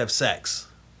those than you have sacks.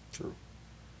 True.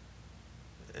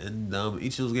 And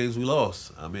each of those games we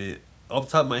lost. I mean, off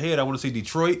the top of my head, I want to say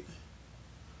Detroit.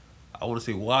 I want to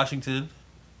say Washington.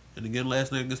 And again,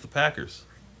 last night against the Packers.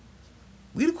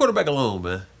 Leave the quarterback alone,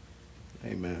 man.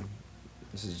 Hey, man.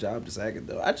 It's his job to sack it,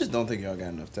 though. I just don't think y'all got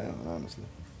enough talent, honestly.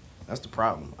 That's the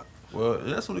problem. Well,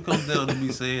 and that's when it comes down to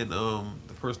me saying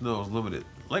the personnel is limited.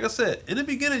 Like I said, in the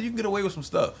beginning, you can get away with some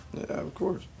stuff. Yeah, of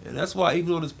course. And that's why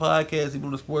even on this podcast, even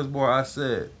on the sports bar, I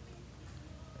said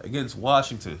against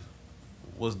Washington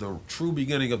was the true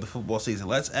beginning of the football season.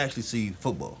 Let's actually see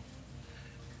football.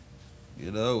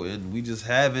 You know, and we just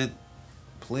haven't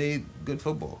played good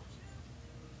football.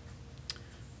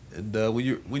 And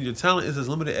when your talent is as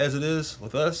limited as it is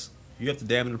with us, you have to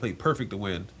damn near play perfect to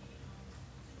win.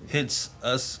 Hence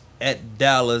us at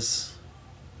Dallas,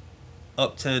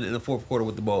 up 10 in the fourth quarter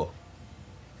with the ball.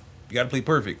 You got to play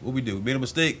perfect. What we do? Made a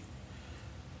mistake.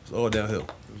 It's all downhill.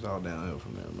 It was all downhill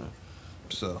from there, man.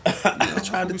 So I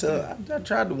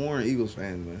tried to warn Eagles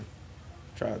fans, man.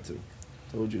 Tried to.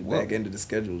 Told you the back end of the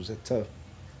schedule was tough.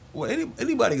 well,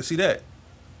 anybody can see that.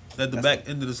 That the back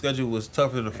end of the schedule was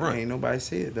tougher than the front. Ain't nobody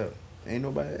see it though. Ain't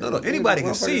nobody. No, anybody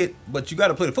can see it, but you got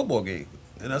to play the football game,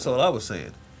 and that's all I was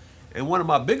saying. And one of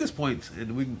my biggest points,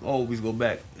 and we can always go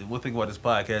back. And one thing about this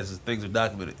podcast is things are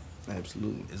documented.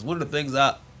 Absolutely. Is one of the things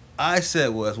I said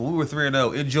was when we were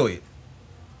 3-0, enjoy it.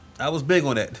 I was big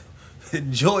on that.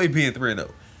 Enjoy being 3-0,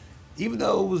 even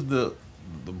though it was the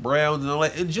Browns and all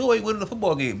that. Enjoy winning the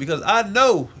football game because I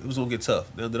know it was gonna get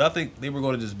tough. Now, did I think they were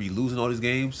gonna just be losing all these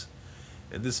games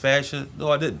in this fashion?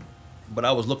 No, I didn't. But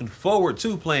I was looking forward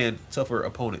to playing tougher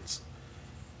opponents.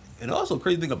 And also,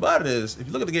 crazy thing about it is, if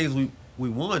you look at the games we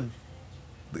won,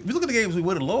 if you look at the games we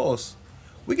won and lost,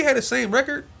 we could have the same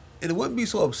record, and it wouldn't be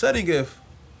so upsetting if,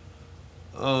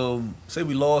 say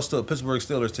we lost to a Pittsburgh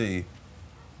Steelers team,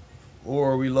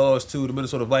 or we lost to the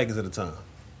Minnesota Vikings at the time.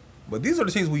 But these are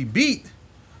the teams we beat,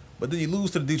 but then you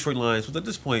lose to the Detroit Lions, which at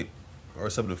this point are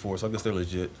 7-4, so I guess they're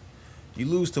legit. You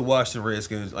lose to Washington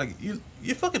Redskins. Like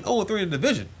you're fucking 0-3 in the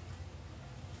division.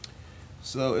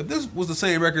 So if this was the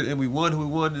same record and we won who we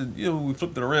won, and when we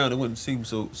flipped it around, it wouldn't seem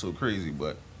so crazy.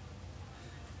 But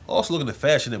also look at the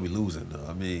fashion that we losing. Though.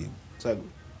 I mean, It's ugly.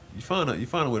 you find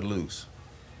a way to lose,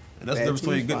 and that's the Bad difference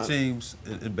between teams good teams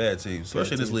and bad teams,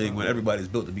 especially in this teams league find when it. everybody's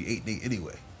built to be 8-8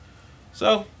 anyway.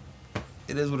 So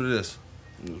it is what it is.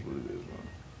 It is what it is, man.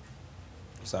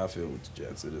 That's how I feel with the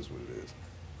Jets. It is what it is.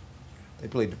 They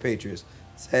played the Patriots.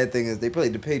 Sad thing is they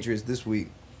played the Patriots this week.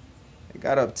 They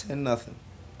got up 10-0.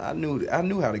 I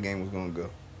knew how the game was gonna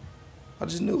go. I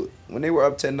just knew it. When they were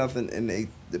up 10-0 and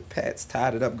the Pats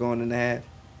tied it up going in the half,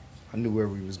 I knew where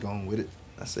we was going with it.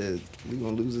 I said, we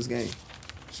gonna lose this game.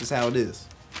 It's just how it is.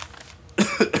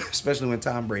 Especially when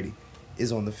Tom Brady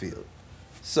is on the field.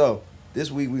 So this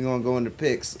week we're gonna go into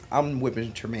picks. I'm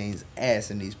whipping Tremaine's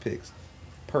ass in these picks,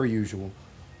 per usual.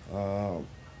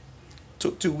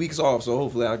 Took 2 weeks off, so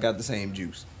hopefully I got the same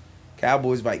juice.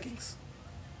 Cowboys, Vikings.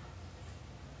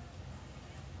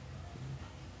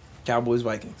 Cowboys,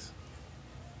 Vikings.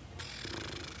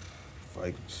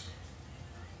 Vikings.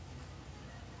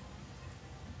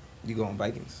 You going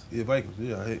Vikings? Yeah, Vikings.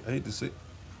 Yeah, I hate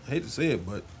to say it,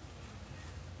 but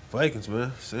Vikings,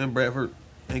 man. Sam Bradford,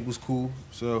 I think was cool.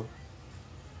 So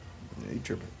Yeah, you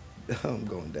tripping. I'm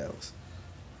going Dallas.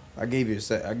 I gave you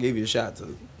a shot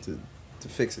to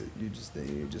fix it. You just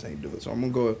ain't do it. So I'm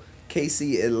gonna go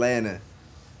KC Atlanta.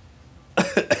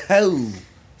 Oh,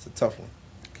 it's a tough one.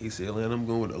 KC Atlanta. I'm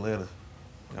going with Atlanta.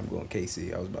 I'm going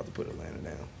KC. I was about to put Atlanta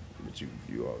down, but you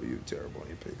terrible on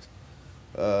your picks.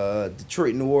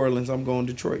 Detroit, New Orleans. I'm going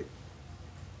Detroit.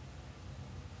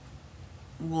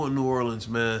 I'm going New Orleans,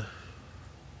 man.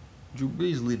 Drew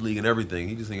Brees lead league and everything.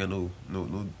 He just ain't got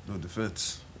no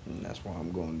defense. And that's why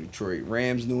I'm going Detroit.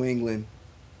 Rams, New England.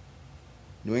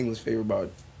 New England's favored by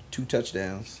 2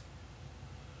 touchdowns.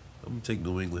 I'm gonna take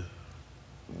New England,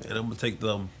 and I'm gonna take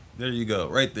them. There you go,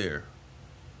 right there.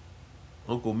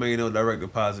 Uncle Mano direct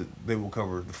deposit. They will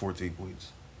cover the 14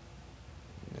 points.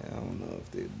 Yeah, I don't know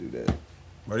if they'd do that.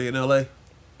 Are they in LA?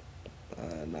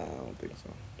 Nah, I don't think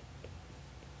so.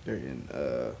 They're in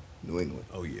New England.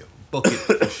 Oh yeah, bucket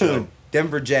for sure.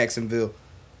 Denver, Jacksonville.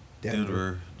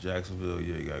 Denver, Jacksonville.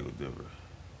 Yeah, you gotta go Denver.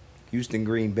 Houston,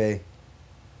 Green Bay.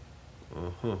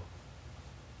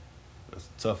 That's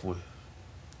a tough one.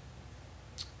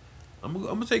 I'm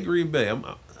gonna take Green Bay.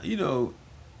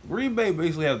 Green Bay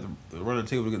basically have to run the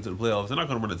table to get into the playoffs. They're not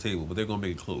gonna run the table, but they're gonna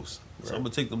make it close. So Right. I'm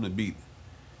gonna take them to beat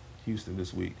Houston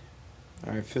this week.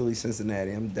 All right, Philly,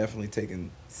 Cincinnati. I'm definitely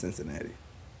taking Cincinnati.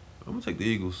 I'm gonna take the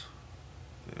Eagles.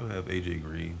 They don't have AJ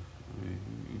Green. I mean,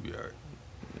 we'll be all right.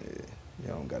 Yeah,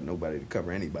 y'all don't got nobody to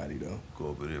cover anybody though. Go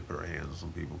over there and put our hands on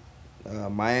some people.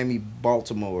 Miami,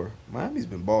 Baltimore. Miami's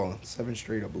been balling 7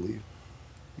 straight, I believe.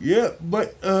 Yeah,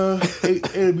 but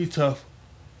it'll be tough.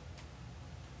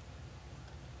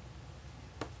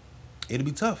 It'll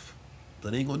be tough.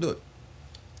 But they ain't gonna do it.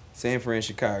 San Fran,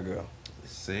 Chicago.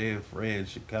 San Fran,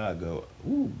 Chicago.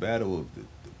 Ooh, battle of the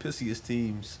pissiest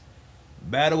teams.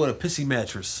 Battle of the pissy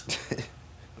mattress.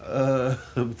 I'm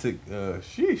gonna take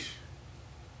sheesh.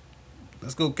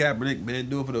 Let's go Kaepernick, man.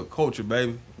 Do it for the culture,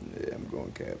 baby. Yeah, I'm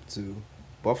going Cap too.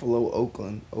 Buffalo,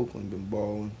 Oakland. Oakland been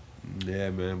balling.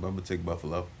 Yeah, man, but I'm gonna take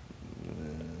Buffalo.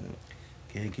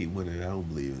 Can't keep winning. I don't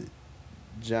believe it.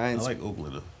 Giants. I like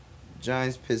Oakland though.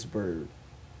 Giants, Pittsburgh.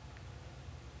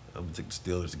 I'm gonna take the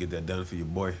Steelers to get that done for your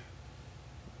boy.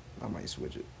 I might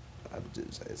switch it. I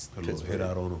just it's Put a little Pittsburgh. hit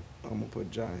out on them. I'm gonna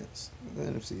put Giants. The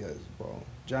NFC has the ball.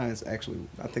 Giants actually,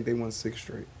 I think they won 6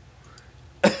 straight.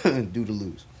 Due to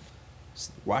lose.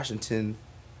 Washington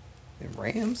and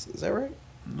Rams. Is that right?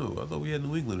 No, I thought we had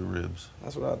New England and Rams.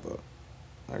 That's what I thought.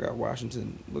 I got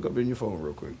Washington. Look up in your phone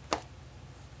real quick.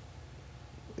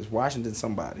 Is Washington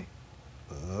somebody?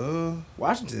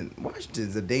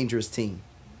 Washington's a dangerous team.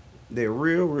 They're a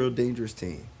real dangerous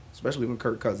team. Especially when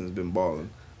Kirk Cousins has been balling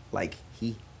like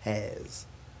he has.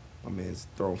 My man's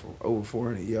thrown for over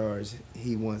 400 yards.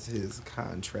 He wants his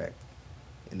contract,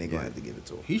 and they're going to have to give it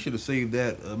to him. He should have saved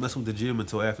that, messing with the gym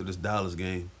until after this Dallas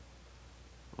game.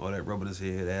 All that rubbing his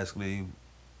head, asking him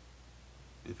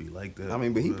if he liked that. I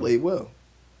mean, but he whatever. played well.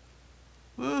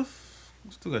 Well,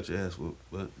 still got your ass whooped,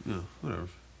 but, whatever.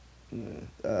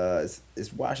 Yeah.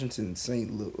 It's Washington,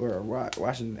 St. Louis, or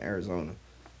Washington, Arizona.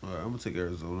 All right, I'm going to take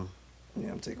Arizona.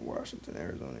 Yeah, I'm taking Washington.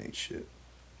 Arizona ain't shit.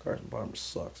 Carson Palmer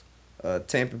sucks.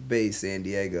 Tampa Bay, San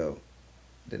Diego,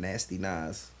 the Nasty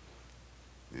Nas.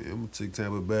 Yeah, I'm going to take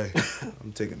Tampa Bay.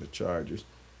 I'm taking the Chargers.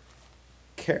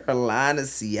 Carolina,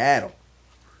 Seattle.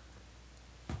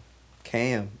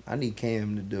 Cam. I need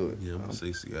Cam to do it. Yeah, I'm going to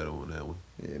say Seattle on that one.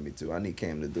 Yeah, me too. I need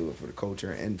Cam to do it for the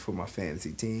culture and for my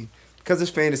fantasy team. Because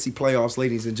it's fantasy playoffs,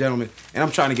 ladies and gentlemen, and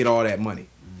I'm trying to get all that money.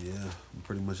 Yeah, I'm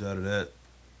pretty much out of that.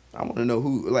 I want to know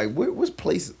who, like, what's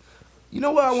places. You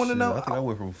know what I want to Shit, know? I think I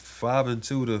went from 5-2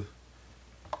 to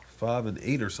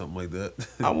 5-8 or something like that.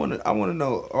 I want to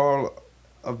know all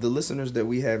of the listeners that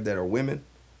we have that are women.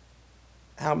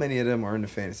 How many of them are in the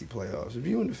fantasy playoffs? If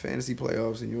you're in the fantasy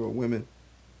playoffs and you're a woman,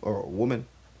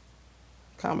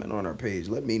 comment on our page.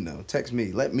 Let me know. Text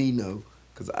me. Let me know,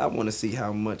 because I want to see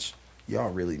how much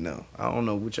y'all really know. I don't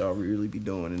know what y'all really be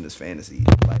doing in this fantasy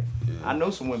life. Yeah. I know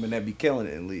some women that be killing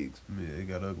it in leagues. Yeah, it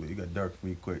got ugly. It got dark for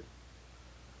me quick.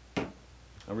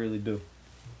 I really do.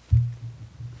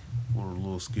 One of the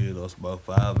little scared us about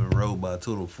 5 in a row by a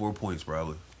total of 4 points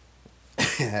probably.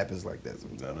 It happens like that Got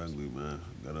sometimes. ugly, man.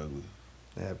 Got ugly.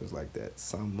 It happens like that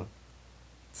sometimes,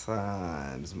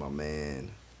 my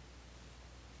man.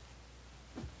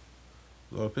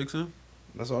 A lot of picks in?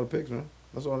 That's all the picks, man.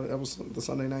 That was the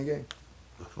Sunday night game.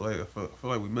 I feel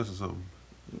like we missing something.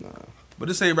 Nah. But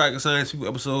this ain't Rocket Science People,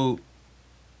 episode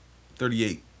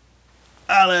 38.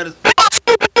 I'll at us.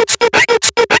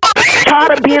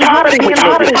 Tired of being hot with niggas.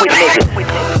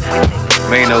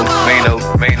 Mano,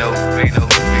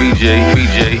 BJ.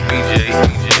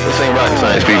 This ain't rocket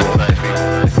science, people.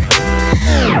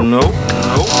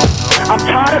 I'm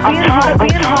tired of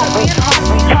being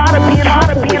hot.